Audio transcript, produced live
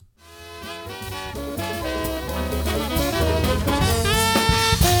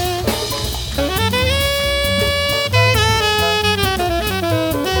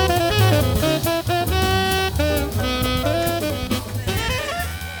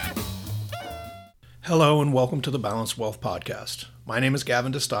Hello and welcome to the Balanced Wealth Podcast. My name is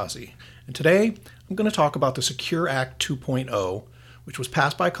Gavin DeStasi, and today I'm going to talk about the Secure Act 2.0, which was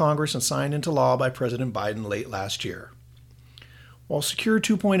passed by Congress and signed into law by President Biden late last year. While Secure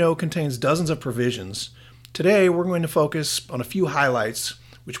 2.0 contains dozens of provisions, today we're going to focus on a few highlights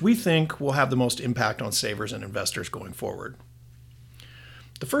which we think will have the most impact on savers and investors going forward.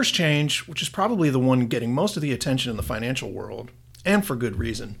 The first change, which is probably the one getting most of the attention in the financial world, and for good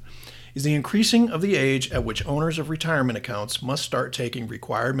reason, is the increasing of the age at which owners of retirement accounts must start taking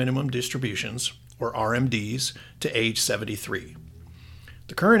required minimum distributions, or RMDs, to age 73.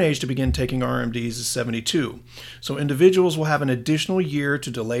 The current age to begin taking RMDs is 72, so individuals will have an additional year to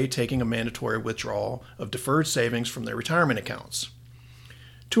delay taking a mandatory withdrawal of deferred savings from their retirement accounts.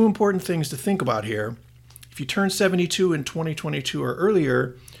 Two important things to think about here. If you turn 72 in 2022 or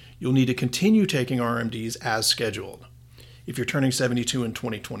earlier, you'll need to continue taking RMDs as scheduled. If you're turning 72 in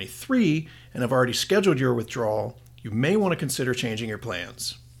 2023 and have already scheduled your withdrawal, you may want to consider changing your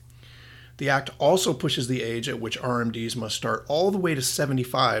plans. The Act also pushes the age at which RMDs must start all the way to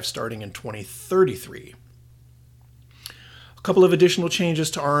 75 starting in 2033. A couple of additional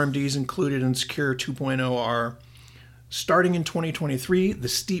changes to RMDs included in Secure 2.0 are: starting in 2023, the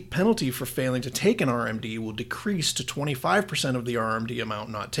steep penalty for failing to take an RMD will decrease to 25% of the RMD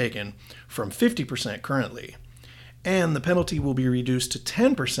amount not taken from 50% currently. And the penalty will be reduced to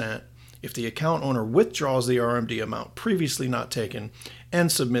 10% if the account owner withdraws the RMD amount previously not taken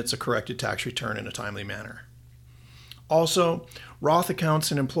and submits a corrected tax return in a timely manner. Also, Roth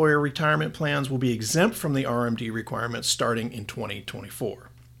accounts and employer retirement plans will be exempt from the RMD requirements starting in 2024.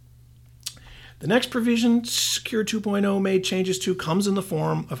 The next provision Secure 2.0 made changes to comes in the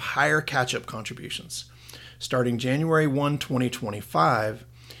form of higher catch-up contributions. Starting January 1, 2025,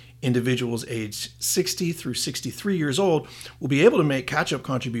 individuals aged 60 through 63 years old will be able to make catch-up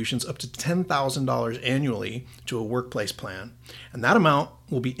contributions up to $10,000 annually to a workplace plan, and that amount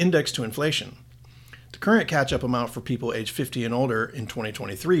will be indexed to inflation. The current catch-up amount for people aged 50 and older in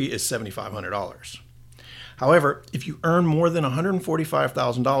 2023 is $7,500. However, if you earn more than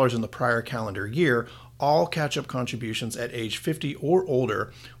 $145,000 in the prior calendar year, all catch-up contributions at age 50 or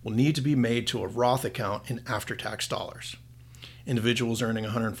older will need to be made to a Roth account in after-tax dollars. Individuals earning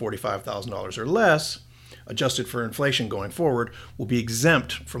 $145,000 or less, adjusted for inflation going forward, will be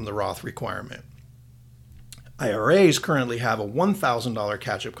exempt from the Roth requirement. IRAs currently have a $1,000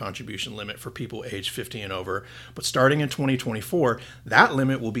 catch-up contribution limit for people aged 50 and over, but starting in 2024, that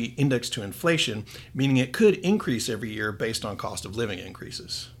limit will be indexed to inflation, meaning it could increase every year based on cost of living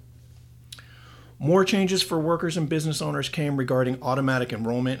increases. More changes for workers and business owners came regarding automatic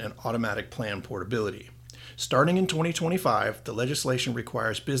enrollment and automatic plan portability. Starting in 2025, the legislation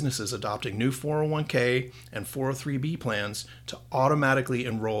requires businesses adopting new 401k and 403b plans to automatically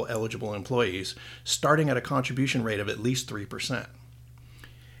enroll eligible employees, starting at a contribution rate of at least 3%.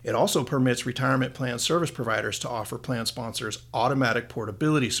 It also permits retirement plan service providers to offer plan sponsors automatic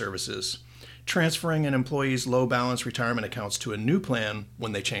portability services, transferring an employee's low-balance retirement accounts to a new plan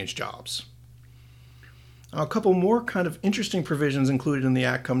when they change jobs. Now, a couple more kind of interesting provisions included in the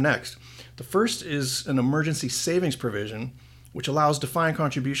Act come next. The first is an emergency savings provision, which allows defined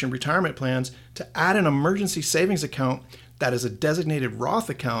contribution retirement plans to add an emergency savings account that is a designated Roth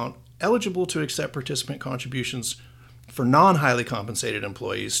account eligible to accept participant contributions for non-highly compensated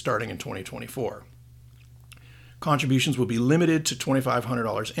employees starting in 2024. Contributions would be limited to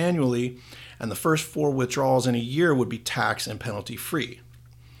 $2,500 annually, and the first 4 withdrawals in a year would be tax and penalty free.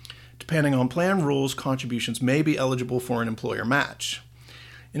 Depending on plan rules, contributions may be eligible for an employer match.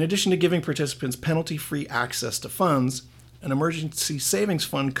 In addition to giving participants penalty-free access to funds, an emergency savings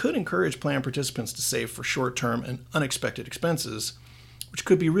fund could encourage plan participants to save for short-term and unexpected expenses, which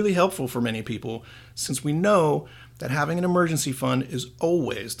could be really helpful for many people since we know that having an emergency fund is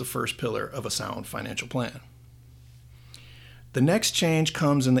always the first pillar of a sound financial plan. The next change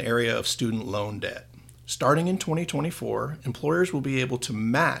comes in the area of student loan debt. Starting in 2024, employers will be able to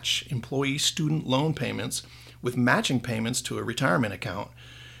match employee student loan payments with matching payments to a retirement account,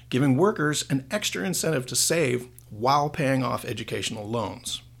 giving workers an extra incentive to save while paying off educational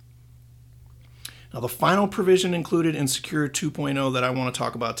loans. Now, the final provision included in Secure 2.0 that I want to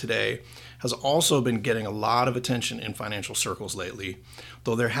talk about today has also been getting a lot of attention in financial circles lately,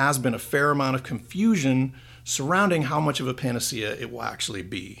 though there has been a fair amount of confusion surrounding how much of a panacea it will actually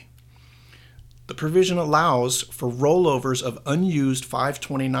be. The provision allows for rollovers of unused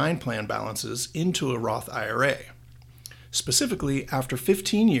 529 plan balances into a Roth IRA. Specifically, after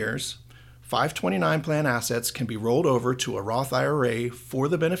 15 years, 529 plan assets can be rolled over to a Roth IRA for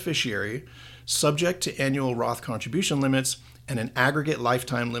the beneficiary, subject to annual Roth contribution limits and an aggregate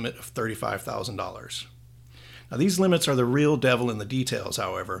lifetime limit of $35,000. Now, these limits are the real devil in the details,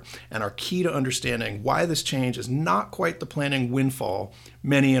 however, and are key to understanding why this change is not quite the planning windfall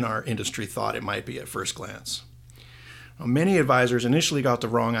many in our industry thought it might be at first glance. Now, many advisors initially got the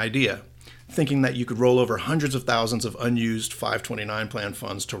wrong idea, thinking that you could roll over hundreds of thousands of unused 529 plan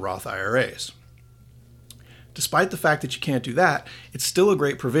funds to Roth IRAs. Despite the fact that you can't do that, it's still a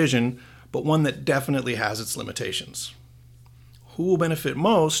great provision, but one that definitely has its limitations. Who will benefit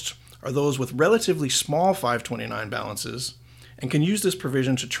most are those with relatively small 529 balances and can use this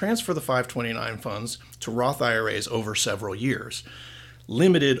provision to transfer the 529 funds to Roth IRAs over several years,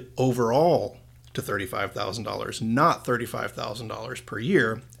 limited overall to $35,000, not $35,000 per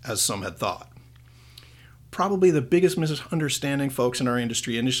year, as some had thought. Probably the biggest misunderstanding folks in our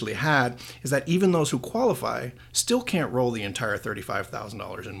industry initially had is that even those who qualify still can't roll the entire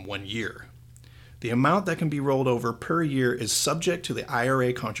 $35,000 in 1 year. The amount that can be rolled over per year is subject to the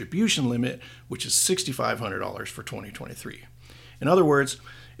IRA contribution limit, which is $6,500 for 2023. In other words,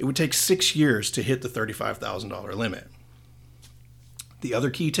 it would take 6 years to hit the $35,000 limit. The other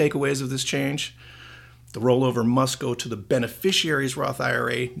key takeaways of this change: the rollover must go to the beneficiary's Roth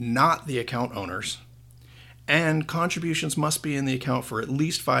IRA, not the account owners, and contributions must be in the account for at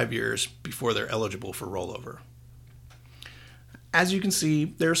least 5 years before they're eligible for rollover. As you can see,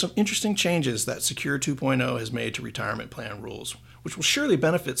 there are some interesting changes that Secure 2.0 has made to retirement plan rules, which will surely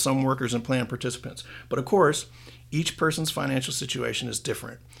benefit some workers and plan participants. But of course, each person's financial situation is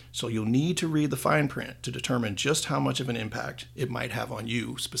different, so you'll need to read the fine print to determine just how much of an impact it might have on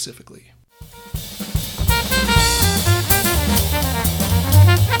you specifically.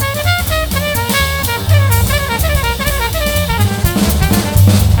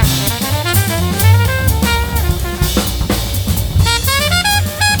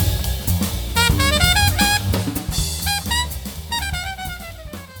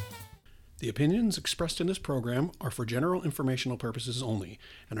 The opinions expressed in this program are for general informational purposes only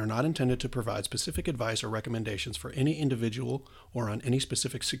and are not intended to provide specific advice or recommendations for any individual or on any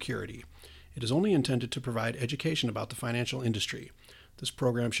specific security. It is only intended to provide education about the financial industry. This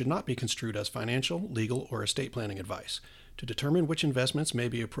program should not be construed as financial, legal, or estate planning advice. To determine which investments may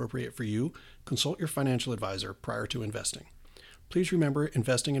be appropriate for you, consult your financial advisor prior to investing. Please remember,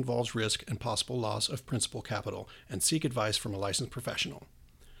 investing involves risk and possible loss of principal capital, and seek advice from a licensed professional.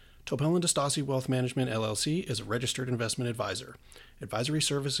 Topel & DeStasi Wealth Management, LLC is a registered investment advisor. Advisory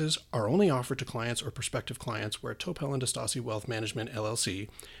services are only offered to clients or prospective clients where Topel & DeStasi Wealth Management, LLC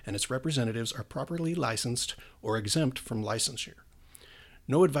and its representatives are properly licensed or exempt from licensure.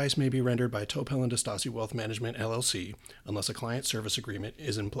 No advice may be rendered by Topel & DeStasi Wealth Management, LLC unless a client service agreement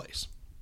is in place.